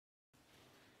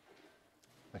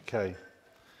Okay,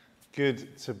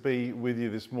 good to be with you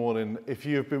this morning. If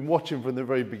you have been watching from the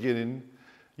very beginning,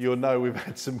 you'll know we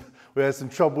had some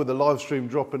trouble with the live stream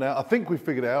dropping out. I think we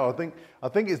figured it out. I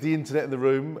think it's the internet in the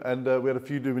room, and we had a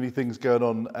few too many things going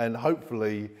on, and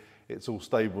hopefully it's all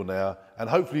stable now, and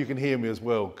hopefully you can hear me as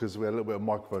well, because we had a little bit of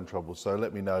microphone trouble. So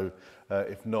let me know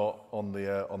if not on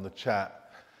the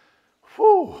chat.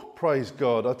 Whew, praise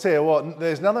God! I tell you what,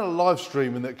 there's nothing like live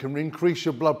streaming that can increase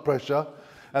your blood pressure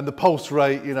and the pulse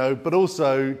rate, but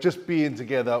also just being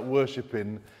together,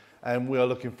 worshiping, and we are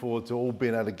looking forward to all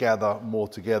being able to gather more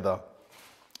together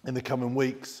in the coming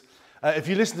weeks. If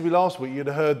you listened to me last week, you'd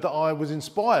have heard that I was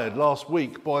inspired last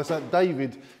week by St.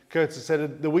 David. Curtis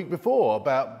said the week before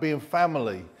about being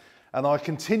family, and I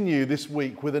continue this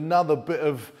week with another bit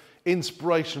of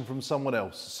inspiration from someone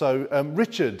else. So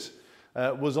Richard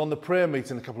was on the prayer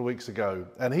meeting a couple of weeks ago,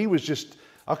 and he was just,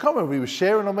 I can't remember if he was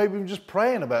sharing or maybe even just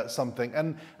praying about something.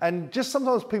 And just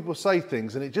sometimes people say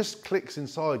things and it just clicks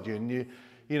inside you. And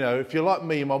you know, if you're like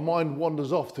me, my mind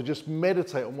wanders off to just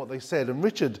meditate on what they said. And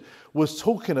Richard was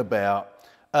talking about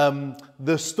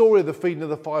the story of the feeding of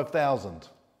the 5,000.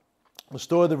 The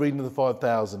story of the feeding of the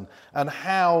 5,000 and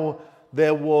how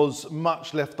there was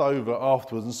much left over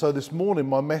afterwards. And so this morning,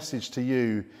 my message to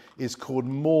you is called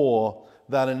More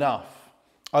Than Enough.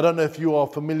 I don't know if you are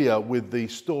familiar with the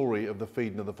story of the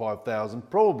feeding of the 5,000.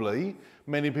 Probably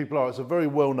many people are. It's a very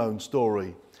well-known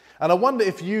story. And I wonder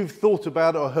if you've thought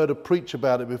about it or heard a preach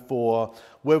about it before,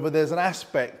 whether there's an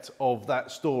aspect of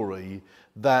that story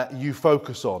that you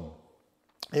focus on.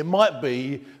 It might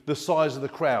be the size of the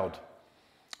crowd.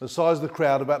 The size of the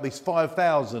crowd, about these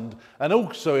 5,000. And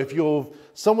also, if you're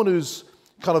someone who's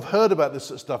kind of heard about this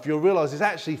sort of stuff, you'll realise it's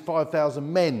actually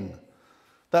 5,000 men.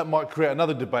 That might create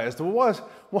another debate as to, well,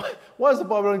 why is the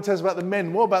Bible only tell us about the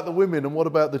men? What about the women and what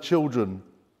about the children?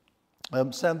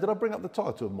 Sam, did I bring up the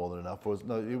title of More Than Enough? Or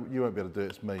no, you won't be able to do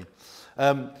it, it's me.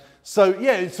 So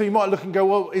you might look and go,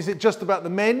 well, is it just about the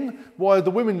men? Why are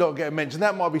the women not getting mentioned?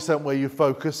 That might be something where you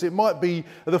focus. It might be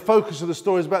the focus of the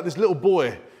story is about this little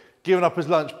boy giving up his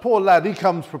lunch. Poor lad, he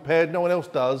comes prepared, no one else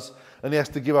does, and he has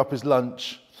to give up his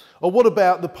lunch. Or what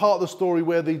about the part of the story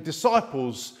where the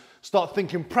disciples start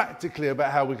thinking practically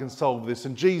about how we can solve this,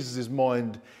 and Jesus'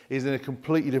 mind is in a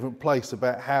completely different place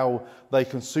about how they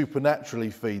can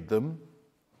supernaturally feed them.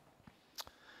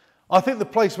 I think the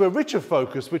place where Richard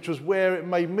focused, which was where it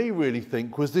made me really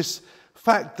think, was this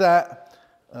fact that,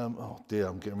 oh dear,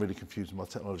 I'm getting really confused with my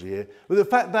technology here, but the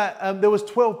fact that there was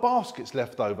 12 baskets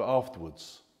left over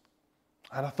afterwards.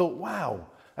 And I thought, wow,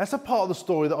 that's a part of the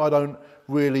story that I don't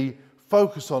really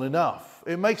focus on enough.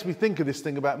 It makes me think of this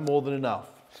thing about more than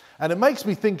enough. And it makes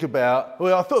me think about,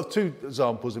 well, I thought of two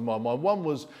examples in my mind. One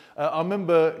was, I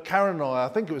remember Karen and I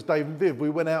think it was Dave and Viv, we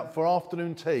went out for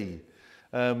afternoon tea.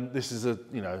 This is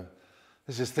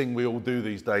this thing we all do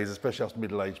these days, especially us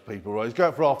middle-aged people, right? Go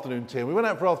out for afternoon tea. And we went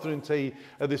out for afternoon tea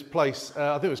at this place,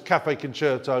 I think it was Cafe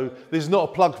Concerto. This is not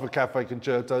a plug for Cafe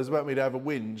Concerto, it's about me to have a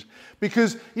whinge.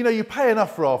 Because, you pay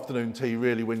enough for afternoon tea,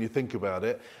 really, when you think about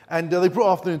it. And they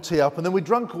brought afternoon tea up, and then we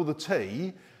drank all the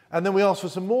tea, and then we asked for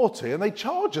some more tea, and they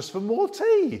charge us for more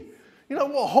tea. You know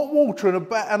what? Hot water and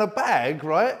a bag,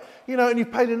 right? And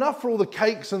you've paid enough for all the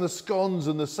cakes and the scones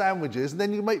and the sandwiches, and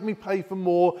then you make me pay for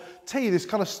more tea. This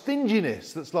kind of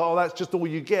stinginess that's like, oh, that's just all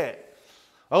you get.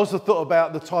 I also thought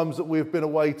about the times that we've been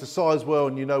away to Sizewell,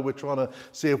 and we're trying to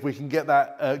see if we can get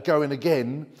that going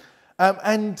again.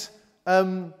 Going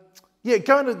to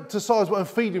Sizewell and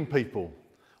feeding people.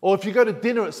 Or if you go to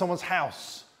dinner at someone's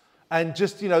house, and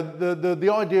just,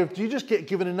 the idea of, do you just get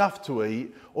given enough to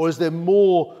eat, or is there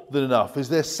more than enough? Is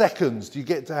there seconds? Do you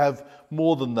get to have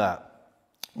more than that?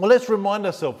 Well, let's remind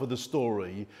ourselves of the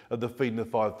story of the feeding of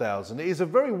the 5,000. It is a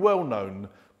very well-known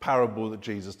parable that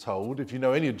Jesus told. If you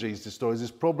know any of Jesus' stories,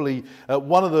 it's probably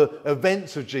one of the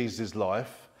events of Jesus'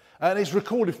 life. And it's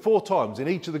recorded 4 times in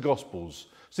each of the Gospels.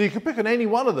 So you can pick on any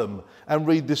one of them and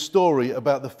read this story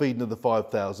about the feeding of the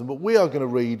 5,000. But we are going to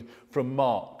read from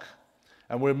Mark.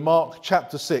 And we're in Mark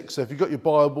chapter 6. So if you've got your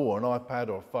Bible or an iPad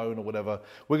or a phone or whatever,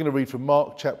 we're going to read from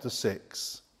Mark chapter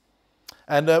 6.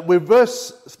 And we're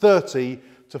verse 30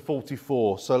 to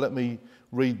 44. So let me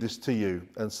read this to you.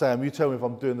 And Sam, you tell me if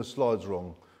I'm doing the slides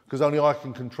wrong, because only I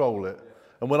can control it.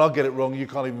 And when I get it wrong, you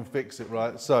can't even fix it,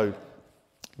 right? So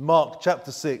Mark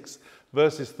chapter 6,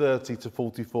 verses 30 to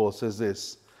 44 says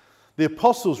this. The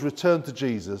apostles returned to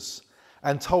Jesus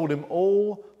and told him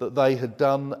all that they had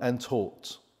done and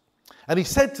taught. And he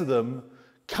said to them,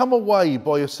 come away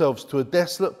by yourselves to a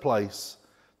desolate place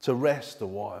to rest a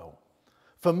while.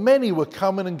 For many were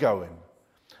coming and going,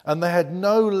 and they had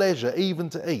no leisure even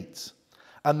to eat.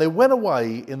 And they went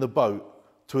away in the boat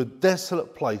to a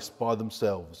desolate place by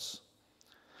themselves.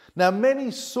 Now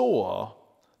many saw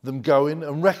them going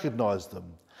and recognized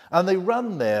them, and they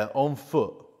ran there on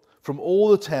foot from all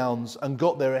the towns and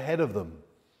got there ahead of them.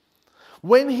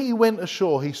 When he went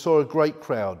ashore, he saw a great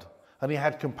crowd, and he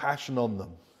had compassion on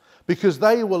them, because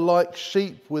they were like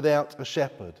sheep without a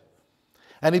shepherd.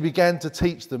 And he began to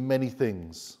teach them many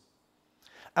things.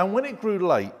 And when it grew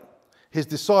late, his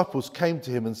disciples came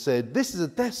to him and said, "This is a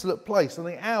desolate place, and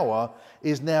the hour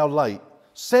is now late.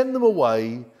 Send them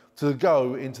away to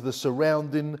go into the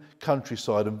surrounding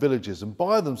countryside and villages and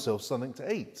buy themselves something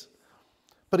to eat."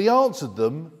 But he answered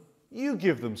them, "You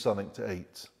give them something to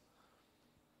eat."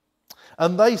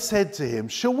 And they said to him,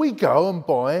 "Shall we go and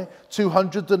buy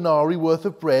 200 denarii worth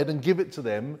of bread and give it to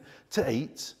them to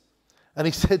eat?" And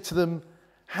he said to them,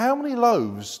 "How many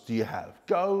loaves do you have?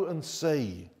 Go and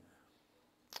see."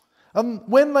 And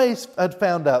when they had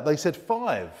found out, they said,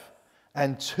 5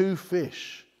 and 2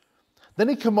 fish. Then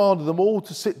he commanded them all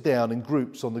to sit down in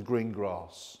groups on the green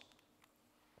grass.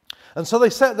 And so they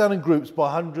sat down in groups by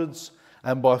hundreds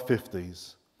and by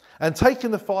 50s. And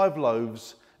taking the 5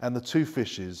 loaves and the 2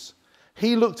 fishes,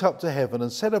 he looked up to heaven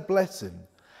and said a blessing,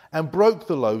 and broke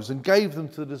the loaves and gave them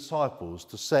to the disciples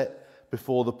to set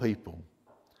before the people.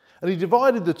 And he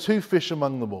divided the 2 fish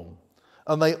among them all,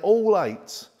 and they all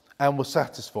ate and were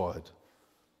satisfied.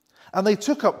 And they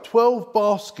took up 12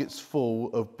 baskets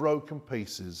full of broken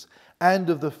pieces and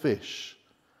of the fish.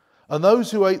 And those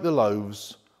who ate the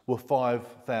loaves were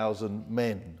 5,000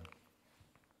 men.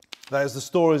 That is the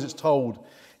story as it's told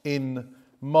in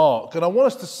Mark. And I want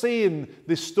us to see in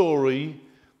this story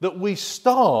that we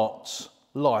start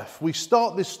life. We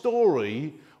start this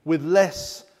story with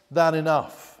less than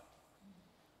enough.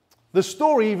 The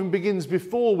story even begins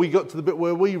before we got to the bit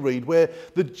where we read, where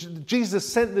Jesus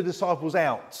sent the disciples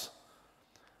out.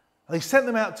 They sent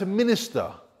them out to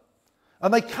minister.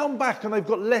 And they come back and they've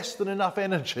got less than enough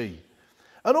energy.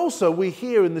 And also we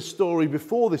hear in the story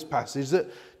before this passage that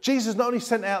Jesus not only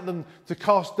sent out them to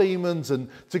cast demons and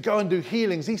to go and do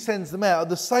healings, he sends them out. At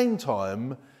the same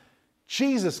time,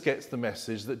 Jesus gets the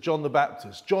message that John the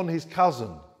Baptist, John his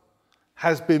cousin,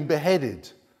 has been beheaded.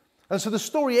 And so the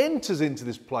story enters into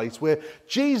this place where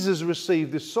Jesus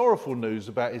received this sorrowful news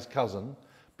about his cousin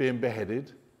being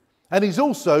beheaded. And he's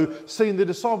also seen the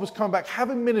disciples come back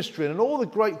having ministry and all the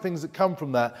great things that come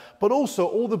from that, but also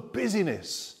all the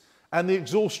busyness and the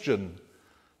exhaustion.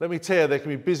 Let me tell you, there can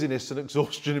be busyness and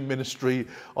exhaustion in ministry.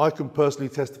 I can personally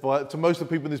testify to most of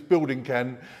the people in this building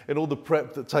can, in all the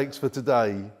prep that takes for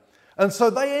today. And so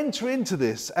they enter into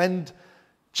this, and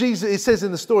Jesus, it says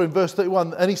in the story in verse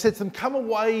 31, and he said to them, "Come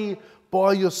away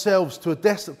by yourselves to a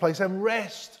desolate place and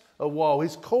rest a while."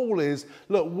 His call is,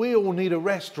 look, we all need a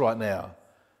rest right now.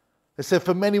 It said,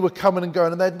 for many were coming and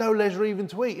going and they had no leisure even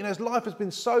to eat. As life has been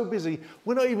so busy,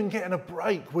 we're not even getting a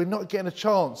break. We're not getting a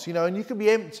chance, and you can be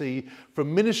empty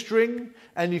from ministering,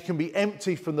 and you can be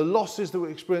empty from the losses that we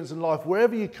experience in life.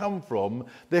 Wherever you come from,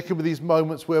 there can be these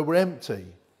moments where we're empty.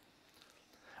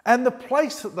 And the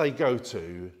place that they go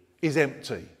to is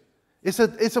empty. It's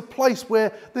a place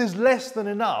where there's less than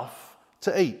enough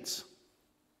to eat.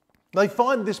 They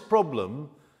find this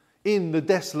problem in the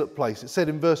desolate place. It said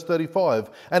in verse 35,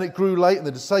 and it grew late and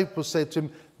the disciples said to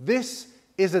him, "This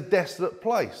is a desolate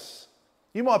place."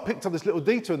 You might have picked up this little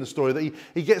detail in the story that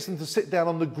he gets them to sit down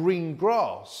on the green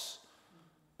grass.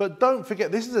 But don't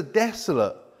forget, this is a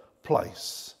desolate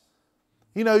place.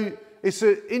 It's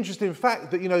an interesting fact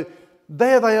that,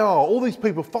 there they are, all these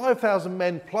people, 5,000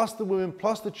 men, plus the women,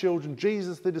 plus the children,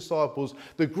 Jesus, the disciples,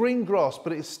 the green grass,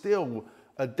 but it's still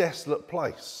a desolate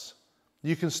place.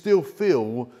 You can still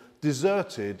feel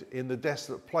deserted in the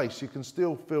desolate place. You can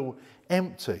still feel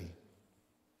empty.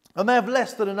 And they have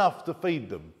less than enough to feed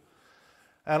them.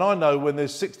 And I know when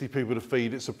there's 60 people to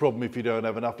feed, it's a problem if you don't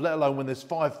have enough, let alone when there's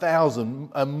 5,000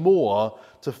 and more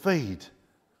to feed.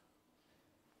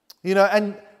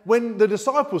 And when the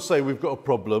disciples say we've got a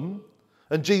problem,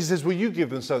 and Jesus says, "Will you give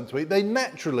them something to eat?" they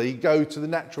naturally go to the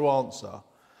natural answer.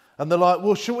 And they're like,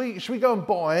 "Well, should we go and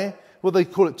buy," well, they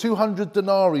call it 200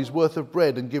 denarii worth of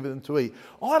bread and give it them to eat?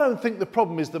 I don't think the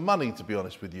problem is the money, to be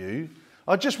honest with you.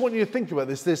 I just want you to think about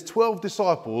this. There's 12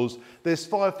 disciples, there's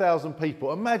 5,000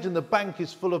 people. Imagine the bank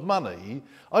is full of money.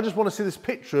 I just want to see this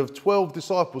picture of 12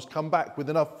 disciples come back with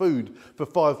enough food for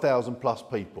 5,000 plus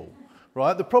people.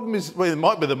 Right? The problem is, well, it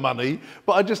might be the money,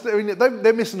 but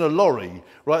they're missing a lorry,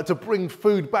 right, to bring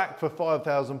food back for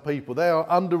 5,000 people. They are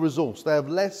under-resourced. They have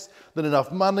less than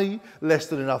enough money, less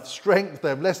than enough strength. They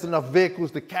have less than enough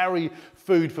vehicles to carry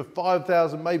food for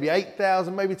 5,000, maybe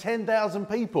 8,000, maybe 10,000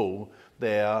 people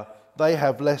there. They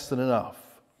have less than enough.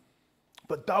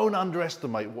 But don't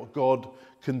underestimate what God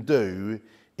can do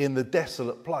in the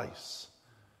desolate place.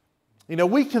 You know,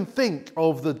 we can think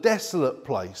of the desolate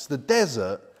place, the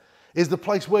desert, is the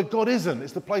place where God isn't.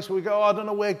 It's the place where we go, oh, I don't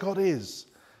know where God is.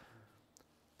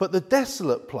 But the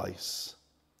desolate place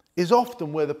is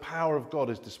often where the power of God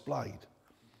is displayed.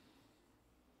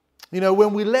 You know,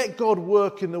 when we let God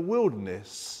work in the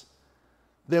wilderness,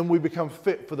 then we become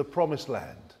fit for the promised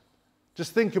land.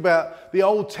 Just think about the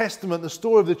Old Testament, the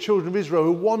story of the children of Israel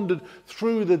who wandered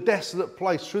through the desolate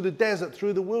place, through the desert,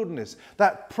 through the wilderness.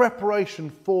 That preparation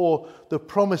for the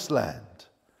promised land.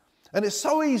 And it's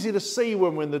so easy to see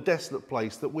when we're in the desolate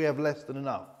place that we have less than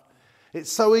enough.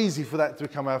 It's so easy for that to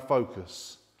become our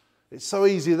focus. It's so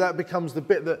easy that becomes the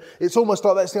bit that it's almost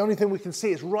like that's the only thing we can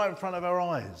see. It's right in front of our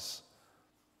eyes.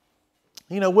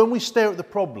 You know, when we stare at the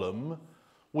problem,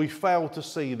 we fail to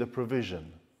see the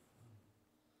provision.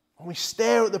 When we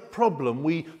stare at the problem,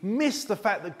 we miss the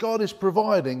fact that God is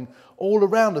providing all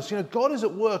around us. You know, God is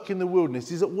at work in the wilderness.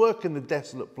 He's at work in the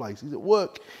desolate place. He's at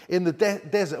work in the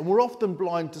desert, and we're often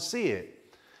blind to see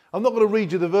it. I'm not going to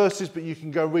read you the verses, but you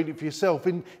can go read it for yourself.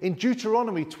 In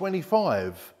Deuteronomy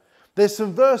 25, there's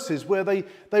some verses where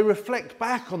they reflect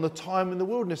back on the time in the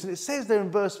wilderness. And it says there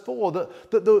in verse 4 that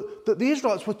the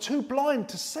Israelites were too blind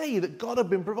to see that God had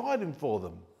been providing for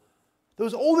them. There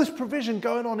was all this provision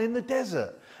going on in the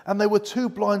desert, and they were too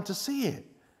blind to see it.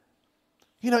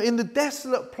 You know, in the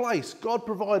desolate place, God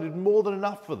provided more than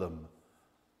enough for them.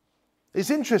 It's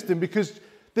interesting because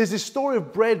there's this story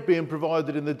of bread being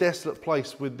provided in the desolate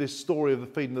place with this story of the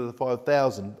feeding of the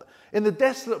 5,000. In the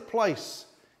desolate place,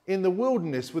 in the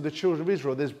wilderness with the children of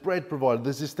Israel, there's bread provided.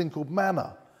 There's this thing called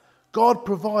manna. God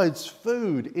provides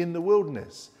food in the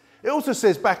wilderness. It also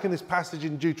says back in this passage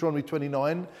in Deuteronomy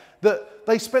 29 that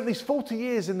they spent these 40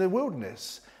 years in the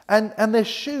wilderness and their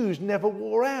shoes never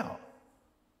wore out.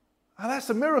 And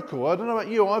that's a miracle. I don't know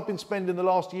about you, I've been spending the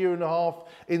last year and a half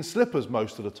in slippers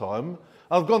most of the time.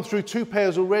 I've gone through 2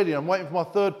 pairs already. I'm waiting for my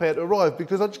 3rd pair to arrive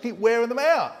because I just keep wearing them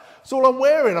out. That's all I'm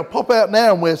wearing. I pop out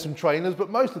now and wear some trainers,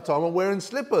 but most of the time I'm wearing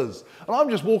slippers. And I'm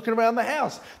just walking around the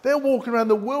house. They're walking around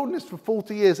the wilderness for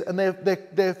 40 years and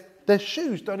their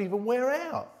shoes don't even wear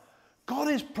out. God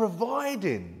is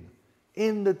providing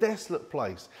in the desolate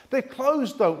place. Their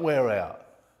clothes don't wear out.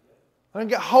 They don't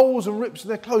get holes and rips in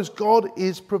their clothes. God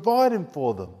is providing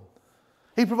for them.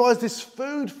 He provides this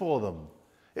food for them.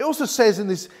 It also says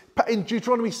in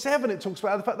Deuteronomy 7, it talks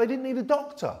about the fact they didn't need a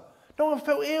doctor. No one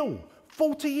felt ill.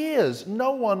 40 years,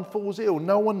 no one falls ill.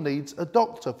 No one needs a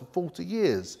doctor for 40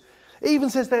 years. It even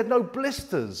says they had no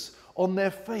blisters on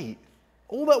their feet.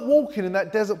 All that walking in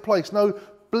that desert place, no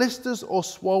blisters or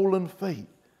swollen feet.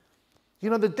 You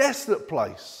know, the desolate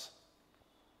place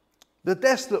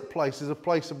is a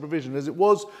place of provision, as it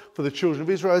was for the children of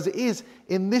Israel, as it is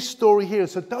in this story here.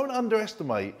 So don't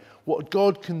underestimate what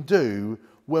God can do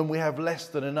when we have less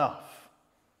than enough.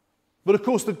 But of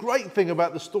course, the great thing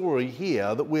about the story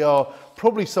here that we are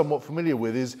probably somewhat familiar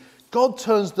with is God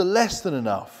turns the less than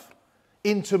enough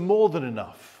into more than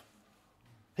enough.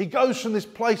 He goes from this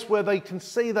place where they can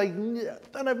see they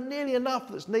don't have nearly enough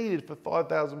that's needed for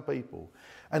 5,000 people,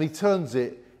 and he turns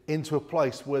it into a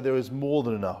place where there is more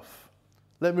than enough.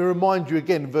 Let me remind you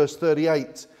again, verse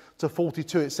 38 to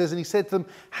 42, it says, and he said to them,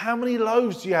 how many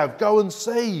loaves do you have? Go and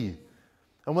see.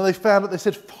 And when they found it, they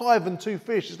said 5 and 2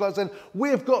 fish. It's like saying, we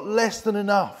have got less than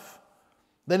enough.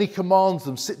 Then he commands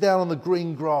them, sit down on the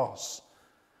green grass.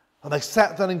 And they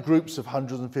sat down in groups of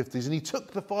hundreds and fifties. And he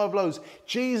took the 5 loaves.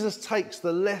 Jesus takes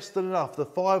the less than enough, the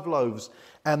 5 loaves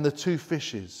and the 2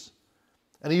 fishes.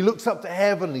 And he looks up to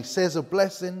heaven and he says a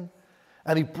blessing.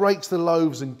 And he breaks the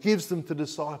loaves and gives them to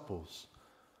disciples.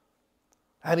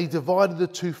 And he divided the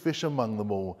 2 fish among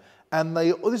them all. And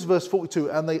this is verse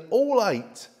 42. And they all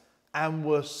ate and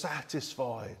were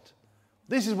satisfied.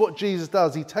 This is what Jesus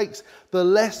does. He takes the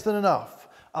less than enough.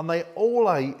 And they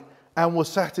all ate and were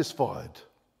satisfied.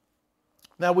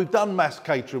 Now, we've done mass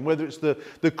catering, whether it's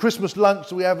the Christmas lunch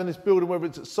that we have in this building, whether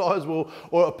it's at Sizewell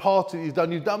or a party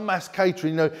that you've done mass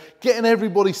catering. You know, getting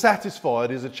everybody satisfied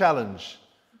is a challenge.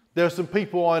 There are some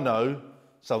people I know,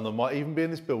 some of them might even be in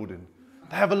this building,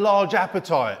 they have a large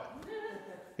appetite.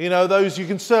 You know, those you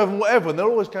can serve them whatever, and they're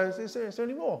always going, is there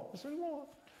any more? Is there any more?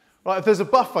 Right, if there's a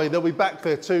buffet, they'll be back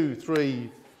there 2,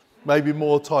 3, maybe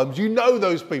more times. You know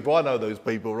those people. I know those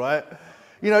people, right?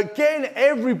 You know, getting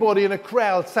everybody in a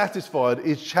crowd satisfied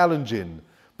is challenging.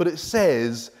 But it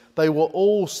says they were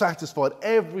all satisfied,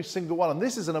 every single one. And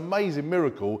this is an amazing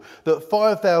miracle that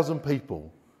 5,000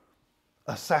 people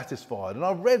are satisfied. And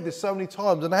I've read this so many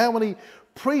times. And how many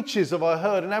preachers have I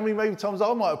heard? And how many maybe times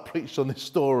I might have preached on this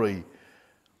story.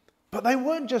 But they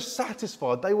weren't just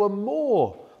satisfied. They were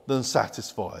more than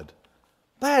satisfied.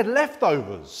 They had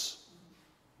leftovers.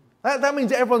 That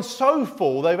means that everyone's so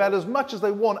full, they've had as much as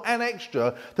they want and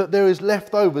extra, that there is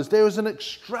leftovers. There is an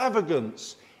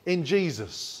extravagance in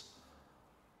Jesus.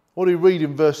 What do we read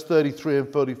in verse 33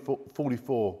 and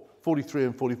 44? 43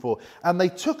 and 44. And they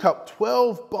took up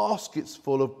 12 baskets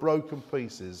full of broken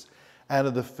pieces and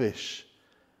of the fish.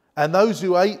 And those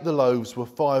who ate the loaves were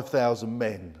 5,000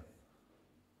 men.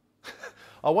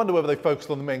 I wonder whether they focused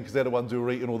on the men because they're the ones who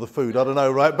were eating all the food. I don't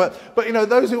know, right? But you know,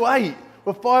 those who ate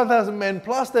were 5,000 men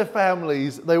plus their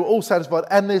families. They were all satisfied,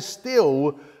 and there's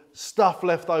still stuff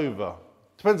left over.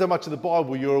 Depends how much of the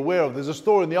Bible you're aware of. There's a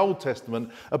story in the Old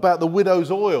Testament about the widow's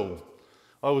oil.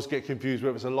 I always get confused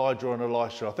whether it's Elijah or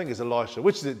Elisha. I think it's Elisha.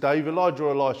 Which is it, Dave? Elijah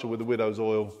or Elisha with the widow's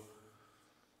oil?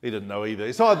 He didn't know either.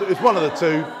 It's one of the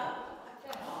two.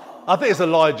 I think it's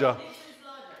Elijah.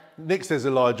 Nick says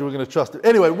Elijah. We're going to trust him.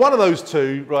 Anyway, one of those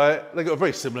two, right? They've got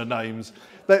very similar names.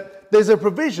 There's a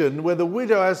provision where the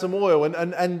widow has some oil,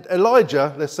 and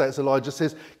Elijah, let's say it's Elijah,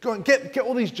 says, go and get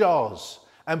all these jars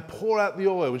and pour out the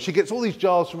oil. And she gets all these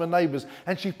jars from her neighbours,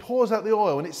 and she pours out the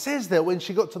oil. And it says there, when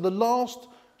she got to the last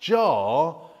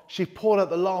jar, she poured out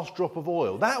the last drop of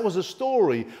oil. That was a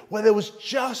story where there was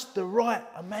just the right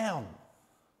amount.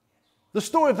 The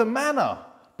story of the manna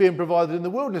being provided in the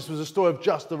wilderness was a story of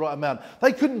just the right amount.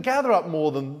 They couldn't gather up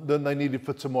more than they needed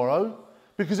for tomorrow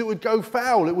because it would go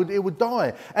foul, it would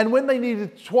die. And when they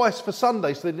needed twice for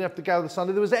Sunday, so they didn't have to gather the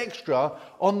Sunday, there was extra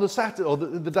on the Saturday or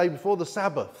the day before the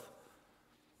Sabbath.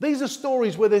 These are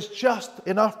stories where there's just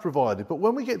enough provided. But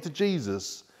when we get to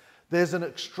Jesus, there's an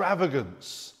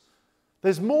extravagance.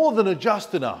 There's more than a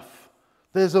just enough.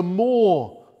 There's a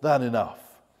more than enough.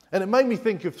 And it made me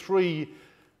think of three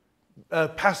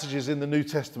passages in the New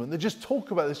Testament that just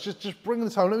talk about this, just bring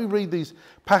this home. Let me read these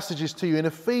passages to you. In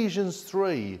Ephesians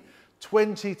 3,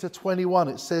 20 to 21,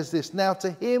 it says this: now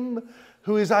to him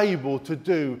who is able to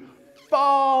do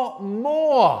far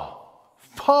more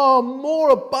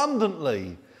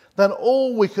abundantly than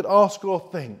all we could ask or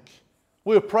think.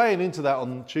 We were praying into that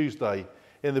on Tuesday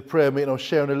in the prayer meeting. I was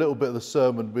sharing a little bit of the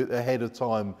sermon ahead of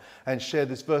time and shared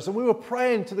this verse. And we were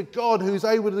praying to the God who's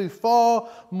able to do far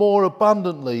more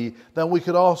abundantly than we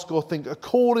could ask or think,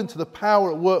 according to the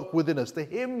power at work within us. To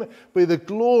him be the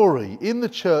glory in the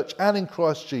church and in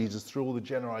Christ Jesus through all the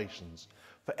generations,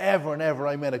 forever and ever.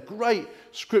 Amen. A great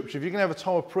scripture. If you can have a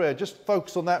time of prayer, just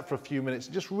focus on that for a few minutes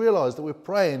and just realise that we're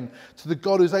praying to the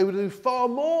God who's able to do far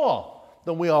more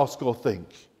than we ask or think.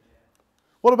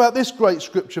 What about this great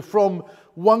scripture from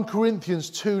 1 Corinthians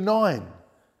 2:9?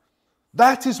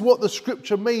 That is what the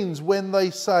scripture means when they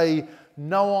say,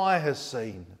 no eye has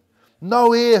seen,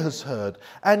 no ear has heard,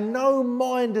 and no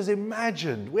mind has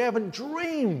imagined. We haven't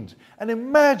dreamed and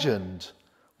imagined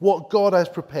what God has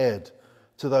prepared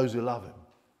to those who love him.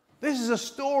 This is a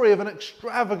story of an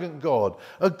extravagant God,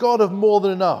 a God of more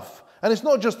than enough. And it's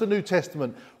not just the New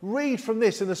Testament. Read from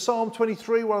this in the Psalm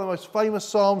 23, one of the most famous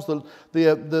Psalms,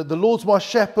 the Lord's my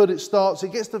shepherd, it starts.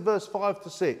 It gets to verse 5 to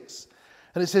 6.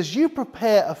 And it says, you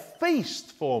prepare a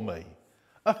feast for me,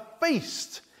 a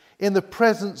feast in the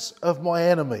presence of my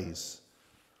enemies.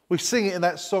 We sing it in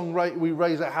that song, we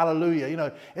raise a hallelujah. You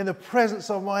know, in the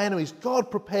presence of my enemies, God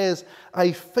prepares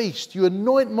a feast. You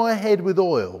anoint my head with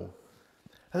oil.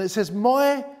 And it says,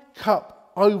 my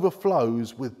cup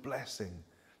overflows with blessing.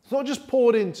 It's not just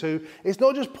poured into, it's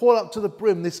not just poured up to the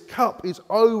brim. This cup is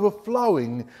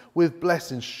overflowing with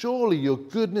blessings. Surely your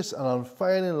goodness and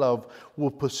unfailing love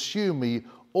will pursue me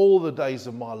all the days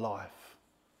of my life.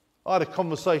 I had a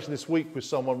conversation this week with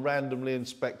someone randomly in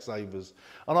Specsavers,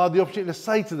 and I had the opportunity to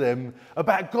say to them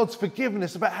about God's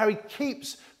forgiveness, about how he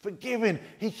keeps forgiving.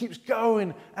 He keeps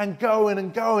going and going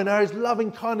and going. How his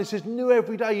loving kindness is new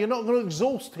every day. You're not going to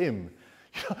exhaust him.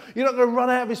 You're not going to run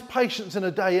out of his patience in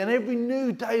a day. And every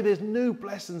new day there's new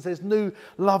blessings, there's new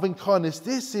loving kindness.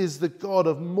 This is the God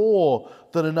of more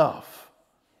than enough.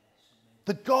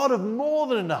 The God of more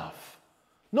than enough.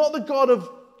 Not the God of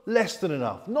less than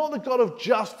enough. Not the God of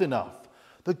just enough.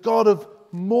 The God of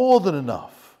more than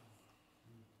enough.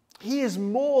 He is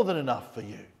more than enough for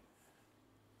you.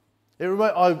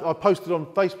 I posted on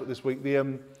Facebook this week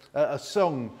a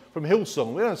song from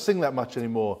Hillsong. We don't sing that much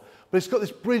anymore. But it's got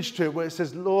this bridge to it where it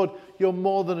says, Lord, you're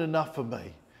more than enough for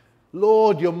me.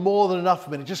 Lord, you're more than enough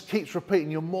for me. And it just keeps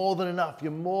repeating, you're more than enough, you're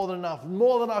more than enough,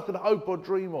 more than I could hope or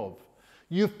dream of.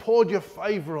 You've poured your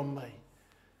favour on me.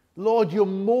 Lord, you're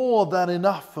more than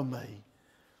enough for me.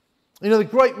 You know, the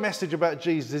great message about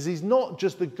Jesus is he's not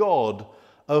just the God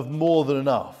of more than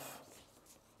enough.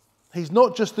 He's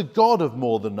not just the God of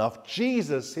more than enough.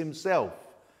 Jesus himself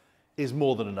is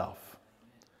more than enough.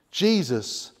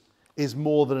 Jesus is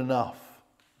more than enough.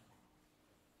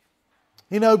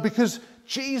 You know, because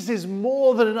Jesus is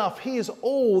more than enough. He is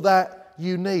all that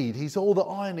you need. He's all that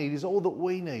I need. He's all that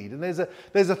we need. And there's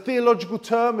a theological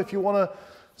term, if you want to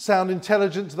sound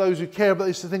intelligent to those who care about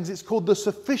these things, it's called the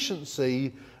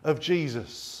sufficiency of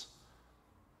Jesus.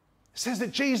 It says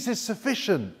that Jesus is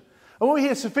sufficient. And when we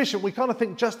hear sufficient, we kind of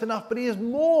think just enough, but he is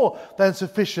more than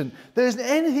sufficient. There isn't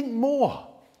anything more.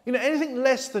 Anything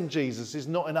less than Jesus is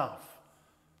not enough.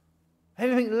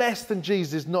 Anything less than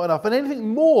Jesus is not enough. And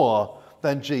anything more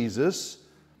than Jesus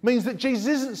means that Jesus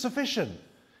isn't sufficient.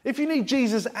 If you need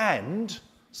Jesus and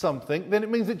something, then it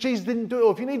means that Jesus didn't do it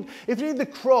all. If you need the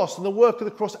cross and the work of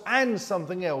the cross and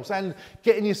something else, and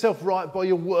getting yourself right by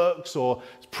your works or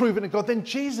proving to God, then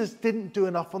Jesus didn't do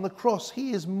enough on the cross.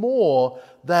 He is more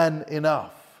than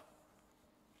enough.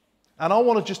 And I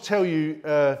want to just tell you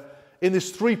in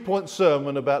this 3-point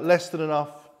sermon about less than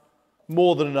enough,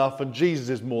 more than enough, and Jesus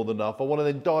is more than enough, I want to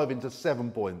then dive into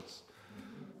 7 points.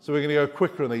 So we're going to go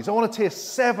quicker on these. I want to tell you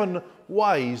 7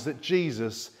 ways that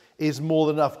Jesus is more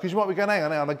than enough. Because you might be going, hang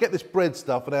on, I get this bread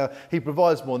stuff and how he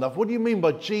provides more than enough. What do you mean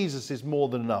by Jesus is more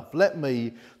than enough? Let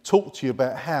me talk to you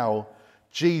about how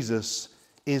Jesus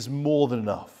is more than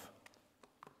enough.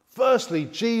 Firstly,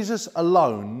 Jesus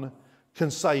alone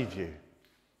can save you.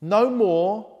 No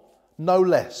more, no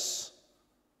less.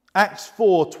 Acts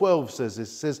 4:12 says this.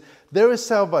 It says, there is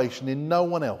salvation in no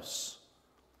one else.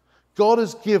 God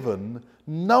has given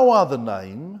no other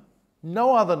name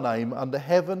under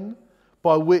heaven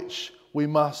by which we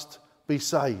must be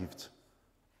saved.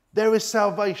 There is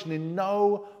salvation in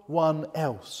no one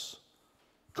else.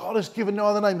 God has given no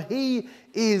other name. He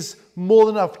is more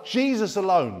than enough. Jesus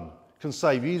alone can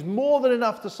save you. He's more than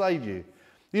enough to save you.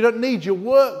 You don't need your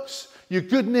works, your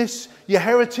goodness, your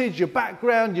heritage, your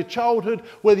background, your childhood,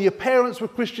 whether your parents were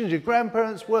Christians, your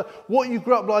grandparents were, what you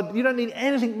grew up like. You don't need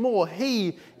anything more.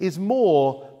 He is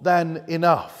more than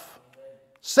enough.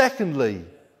 Secondly,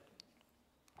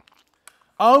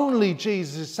 only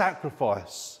Jesus'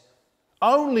 sacrifice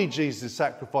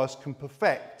can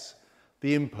perfect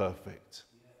the imperfect.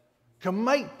 Can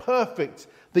make perfect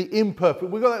the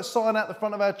imperfect. We've got that sign out the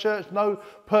front of our church, no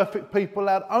perfect people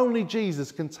allowed. Only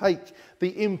Jesus can take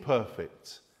the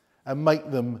imperfect and make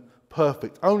them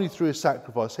perfect. Only through his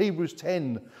sacrifice. Hebrews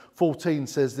 10:14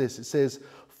 says this. It says,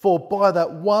 for by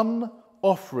that one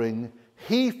offering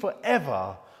he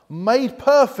forever made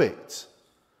perfect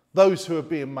those who are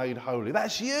being made holy.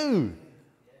 That's you.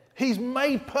 He's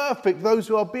made perfect those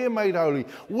who are being made holy.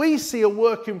 We see a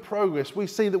work in progress. We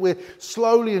see that we're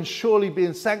slowly and surely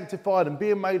being sanctified and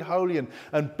being made holy,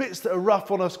 and bits that are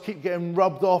rough on us keep getting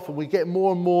rubbed off, and we get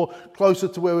more and more closer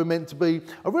to where we're meant to be.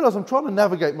 I realise I'm trying to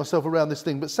navigate myself around this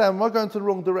thing, but Sam, am I going to the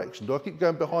wrong direction? Do I keep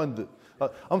going behind it?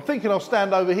 I'm thinking I'll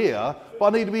stand over here, but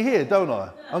I need to be here, don't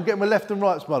I? I'm getting my left and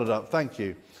right smothered up. Thank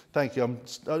you. Thank you. I'm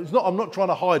not trying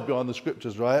to hide behind the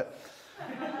scriptures, right?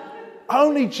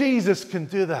 Only Jesus can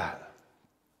do that.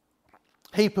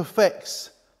 He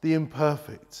perfects the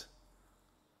imperfect.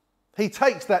 He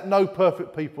takes that no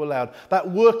perfect people allowed,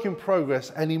 that work in progress,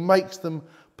 and he makes them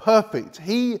perfect.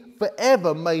 He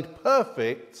forever made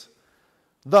perfect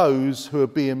those who are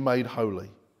being made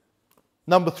holy.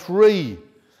 Number 3,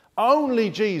 only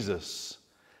Jesus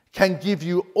can give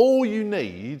you all you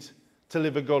need to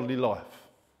live a godly life.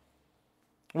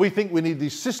 We think we need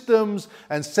these systems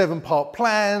and 7-part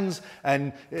plans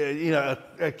and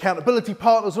accountability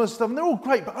partners and all this stuff, and they're all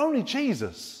great, but only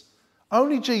Jesus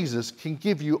can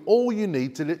give you all you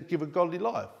need to give a godly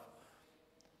life.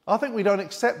 I think we don't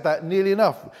accept that nearly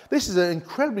enough. This is an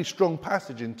incredibly strong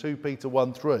passage in 2 Peter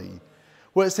 1:3,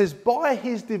 where it says, by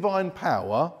his divine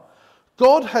power,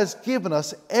 God has given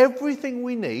us everything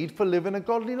we need for living a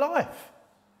godly life.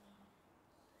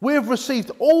 We have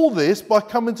received all this by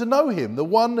coming to know him, the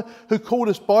one who called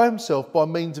us by himself by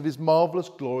means of his marvellous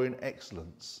glory and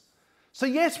excellence. So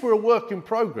yes, we're a work in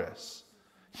progress.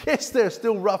 Yes, there are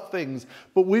still rough things,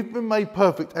 but we've been made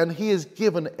perfect and he has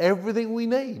given everything we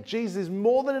need. Jesus is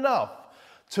more than enough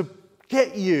to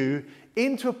get you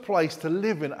into a place to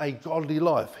live in a godly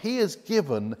life. He has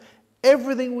given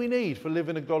everything we need for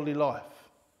living a godly life.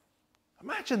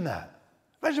 Imagine that.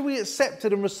 Imagine we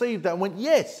accepted and received that and went,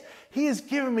 yes, he has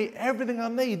given me everything I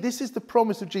need. This is the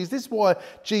promise of Jesus. This is why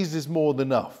Jesus is more than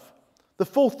enough. The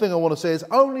 4th thing I want to say is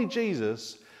only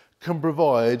Jesus can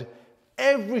provide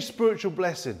every spiritual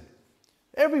blessing.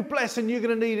 Every blessing you're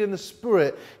going to need in the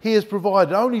Spirit, he has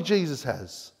provided. Only Jesus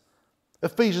has.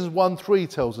 Ephesians 1:3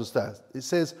 tells us that. It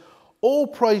says, all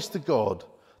praise to God,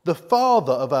 the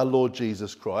Father of our Lord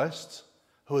Jesus Christ,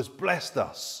 who has blessed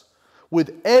us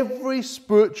with every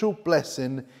spiritual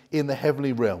blessing in the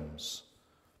heavenly realms,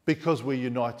 because we're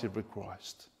united with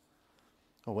Christ.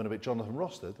 I went a bit Jonathan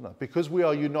Ross there, didn't I? Because we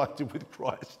are united with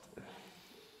Christ.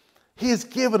 He has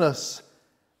given us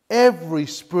every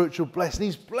spiritual blessing.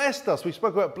 He's blessed us. We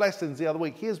spoke about blessings the other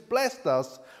week. He has blessed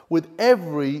us with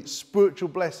every spiritual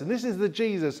blessing. This is the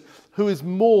Jesus who is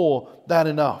more than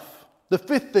enough. The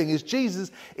fifth thing is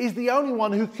Jesus is the only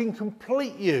one who can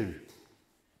complete you.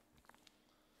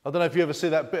 I don't know if you ever see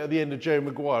that bit at the end of Jerry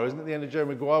Maguire. Isn't it the end of Jerry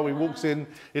Maguire? He walks in,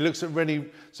 he looks at Rennie,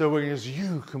 so he goes,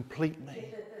 you complete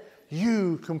me.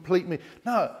 You complete me.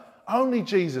 No, only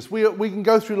Jesus. We can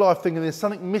go through life thinking there's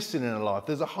something missing in our life.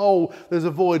 There's a hole, there's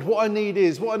a void. What I need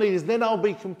is, then I'll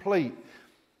be complete.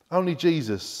 Only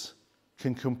Jesus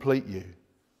can complete you.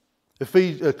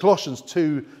 Colossians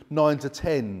 2,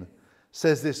 9-10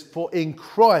 says this, for in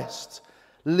Christ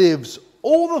lives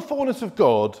all the fullness of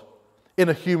God in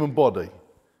a human body.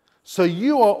 So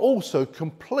you are also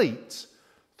complete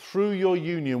through your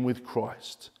union with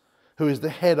Christ, who is the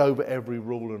head over every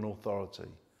rule and authority.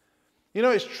 You know,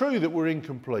 it's true that we're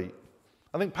incomplete.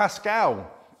 I think Pascal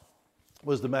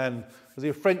was the man, was he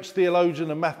a French theologian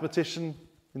and mathematician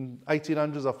in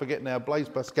 1800s? I forget now, Blaise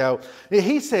Pascal.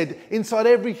 He said, inside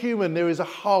every human there is a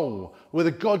hole, with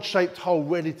a God-shaped hole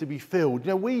ready to be filled.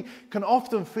 You know, we can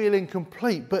often feel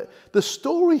incomplete, but the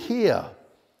story here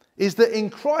is that in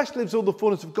Christ lives all the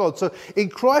fullness of God. So in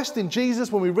Christ, in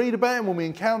Jesus, when we read about him, when we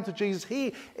encounter Jesus,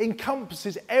 he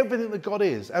encompasses everything that God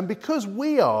is. And because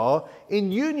we are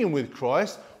in union with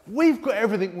Christ, we've got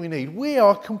everything we need. We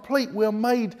are complete. We are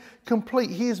made complete.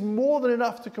 He is more than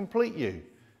enough to complete you.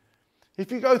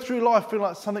 If you go through life feeling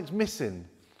like something's missing,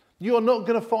 you're not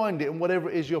going to find it in whatever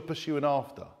it is you're pursuing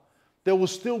after. There will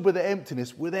still be the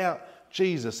emptiness without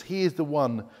Jesus. He is the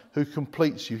one who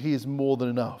completes you. He is more than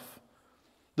enough.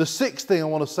 The sixth thing I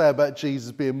want to say about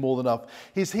Jesus being more than enough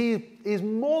is he is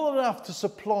more than enough to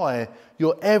supply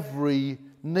your every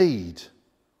need.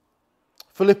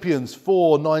 Philippians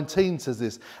 4:19 says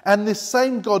this, and this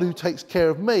same God who takes care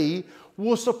of me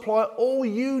will supply all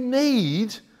you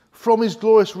need from his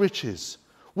glorious riches,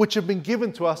 which have been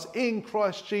given to us in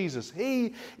Christ Jesus.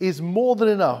 He is more than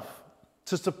enough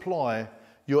to supply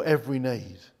your every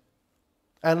need.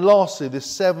 And lastly, the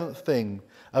seventh thing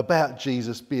about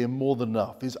Jesus being more than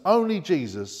enough is only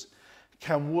Jesus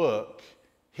can work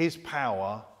his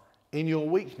power in your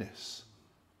weakness.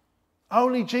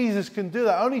 Only Jesus can do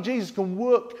that. Only Jesus can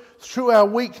work through our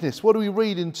weakness. What do we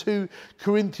read in 2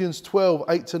 Corinthians 12,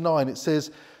 8-9? It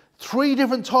says, 3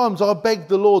 different times I begged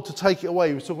the Lord to take it away.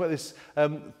 He was talking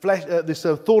about this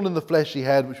thorn in the flesh he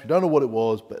had, which we don't know what it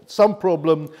was, but some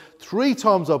problem. 3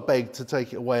 times I begged to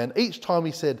take it away. And each time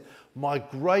he said, my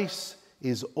grace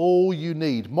is all you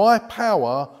need. My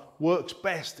power works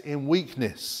best in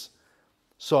weakness.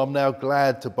 So I'm now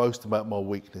glad to boast about my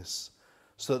weakness,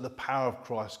 so that the power of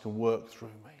Christ can work through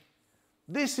me.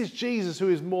 This is Jesus who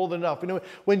is more than enough. You know,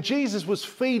 when Jesus was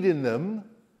feeding them,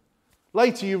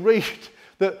 later you read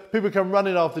that people come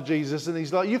running after Jesus and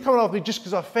he's like, you're coming after me just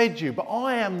because I fed you, but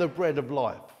I am the bread of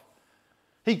life.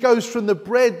 He goes from the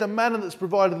bread, the manna that's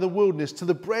provided in the wilderness, to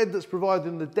the bread that's provided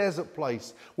in the desert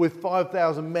place with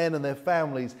 5,000 men and their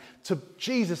families, to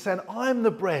Jesus saying, I'm the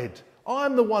bread.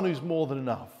 I'm the one who's more than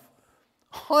enough.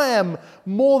 I am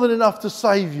more than enough to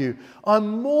save you.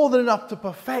 I'm more than enough to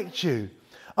perfect you.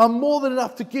 I'm more than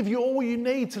enough to give you all you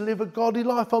need to live a godly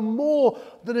life. I'm more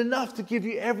than enough to give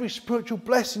you every spiritual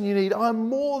blessing you need. I'm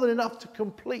more than enough to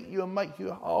complete you and make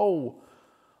you whole.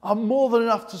 I'm more than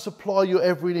enough to supply your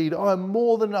every need. I'm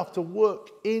more than enough to work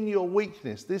in your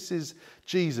weakness. This is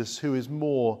Jesus who is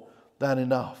more than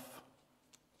enough.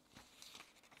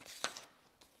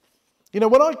 You know,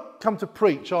 when I come to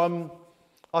preach,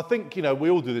 I think, you know,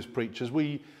 we all do this, preachers.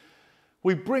 We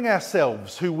bring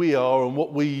ourselves, who we are and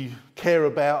what we care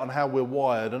about and how we're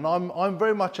wired. And I'm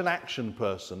very much an action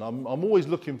person. I'm always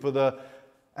looking for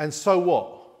and so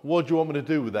what? What do you want me to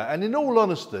do with that? And in all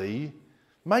honesty,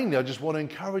 mainly I just want to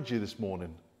encourage you this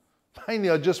morning. Mainly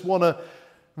I just want to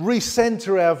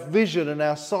recenter our vision and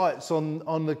our sights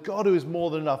on the God who is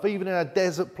more than enough. Even in our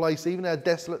desert place, even in our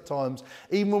desolate times,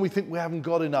 even when we think we haven't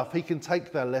got enough, he can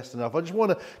take that less than enough. I just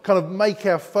want to kind of make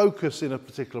our focus in a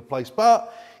particular place.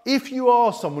 But if you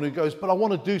are someone who goes, but I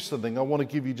want to do something, I want to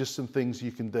give you just some things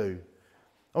you can do.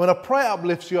 And when I pray it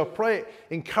uplifts you, I pray it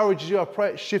encourages you, I pray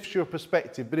it shifts your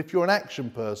perspective. But if you're an action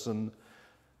person,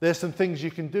 there's some things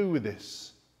you can do with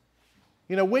this.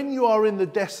 You know, when you are in the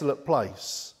desolate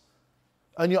place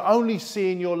and you're only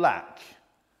seeing your lack,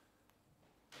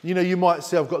 you know, you might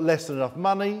say, I've got less than enough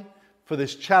money for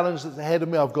this challenge that's ahead of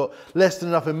me. I've got less than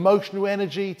enough emotional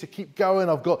energy to keep going.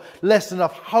 I've got less than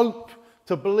enough hope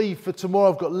to believe for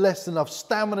tomorrow. I've got less than enough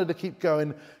stamina to keep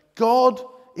going. God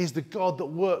is the God that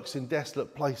works in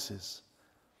desolate places.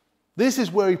 This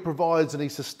is where he provides and he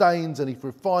sustains and he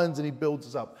refines and he builds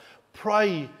us up.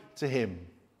 Pray to him.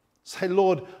 Say,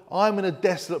 Lord, I'm in a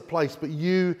desolate place, but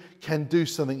you can do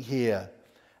something here.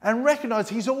 And recognize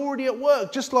he's already at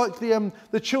work, just like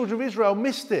the children of Israel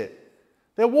missed it.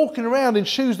 They're walking around in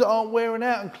shoes that aren't wearing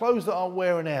out and clothes that aren't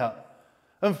wearing out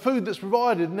and food that's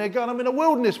provided. And they're going, I'm in a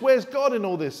wilderness. Where's God in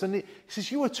all this? And he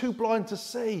says, you are too blind to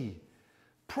see.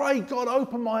 Pray, God,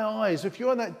 open my eyes. If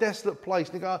you're in that desolate place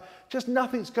and you go, just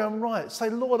nothing's going right, say,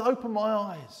 Lord, open my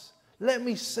eyes. Let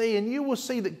me see, and you will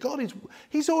see that God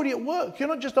he's already at work. You're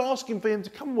not just asking for him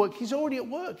to come work. He's already at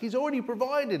work. He's already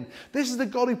providing. This is the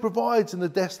God who provides in the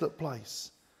desolate place.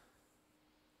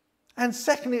 And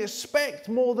secondly, expect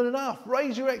more than enough.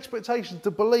 Raise your expectations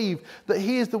to believe that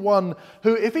he is the one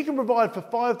who, if he can provide for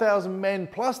 5,000 men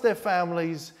plus their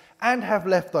families and have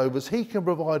leftovers, he can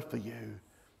provide for you.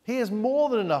 He is more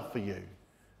than enough for you.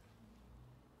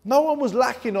 No one was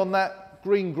lacking on that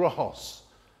green grass.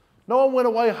 No one went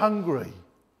away hungry.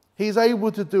 He is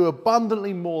able to do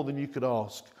abundantly more than you could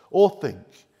ask or think.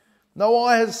 No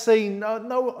eye has seen,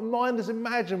 no mind has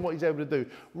imagined what he's able to do.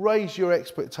 Raise your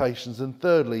expectations. And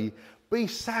thirdly, be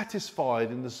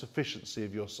satisfied in the sufficiency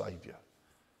of your Saviour.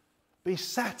 Be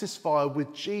satisfied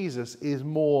with Jesus is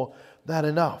more than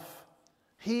enough.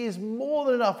 He is more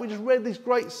than enough. We just read these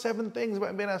great 7 things about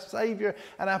him being our Saviour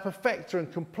and our perfecter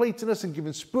and completing us and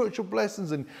giving spiritual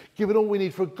blessings and giving all we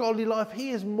need for a godly life. He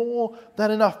is more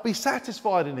than enough. Be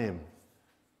satisfied in him.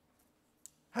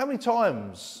 How many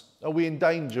times are we in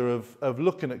danger of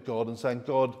looking at God and saying,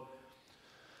 God,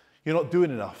 you're not doing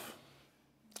enough.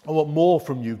 I want more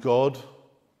from you, God.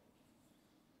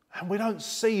 And we don't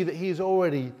see that he is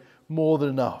already more than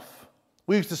enough.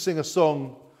 We used to sing a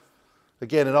song,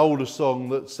 again, an older song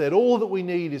that said, all that we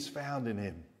need is found in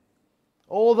him.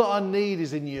 All that I need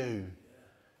is in you.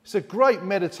 It's a great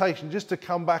meditation just to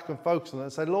come back and focus on that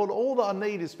and say, Lord, all that I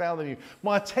need is found in you.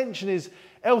 My attention is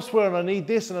elsewhere and I need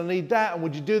this and I need that. And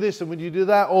would you do this and would you do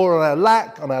that? Or on our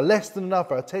lack, on our less than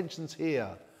enough, our attention's here.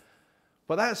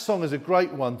 But that song is a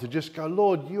great one to just go,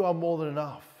 Lord, you are more than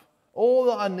enough. All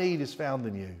that I need is found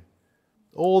in you.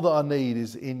 All that I need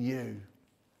is in you.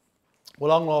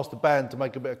 Well, I'm going to ask the band to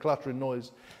make a bit of cluttering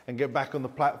noise and get back on the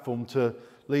platform to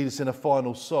lead us in a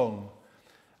final song.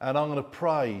 And I'm going to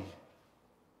pray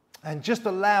and just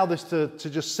allow this to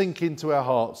just sink into our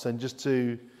hearts and just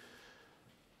to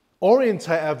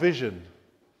orientate our vision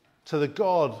to the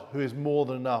God who is more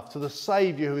than enough, to the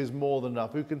Saviour who is more than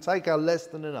enough, who can take our less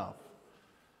than enough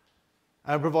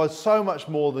and provide so much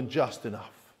more than just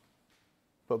enough,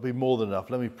 but be more than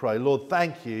enough. Let me pray. Lord,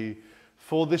 thank you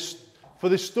for this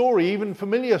story, even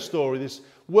familiar story, this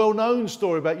well-known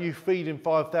story about you feeding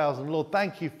 5,000. Lord,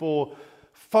 thank you for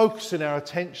focusing our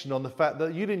attention on the fact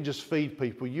that you didn't just feed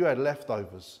people, you had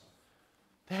leftovers.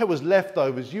 There was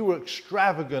leftovers. You were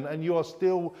extravagant and you are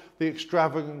still the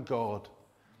extravagant God.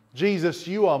 Jesus,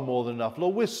 you are more than enough.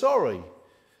 Lord, we're sorry.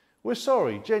 We're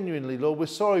sorry, genuinely, Lord. We're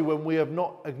sorry when we have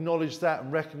not acknowledged that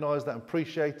and recognised that and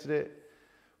appreciated it.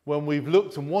 When we've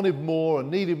looked and wanted more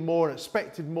and needed more and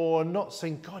expected more and not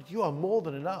seen, God, you are more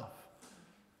than enough.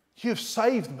 You've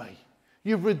saved me.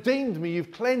 You've redeemed me.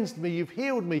 You've cleansed me. You've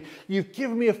healed me. You've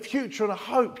given me a future and a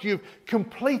hope. You've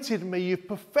completed me. You've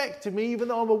perfected me. Even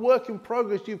though I'm a work in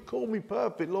progress, you've called me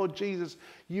perfect. Lord Jesus,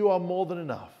 you are more than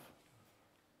enough.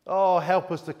 Oh,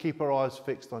 help us to keep our eyes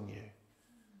fixed on you.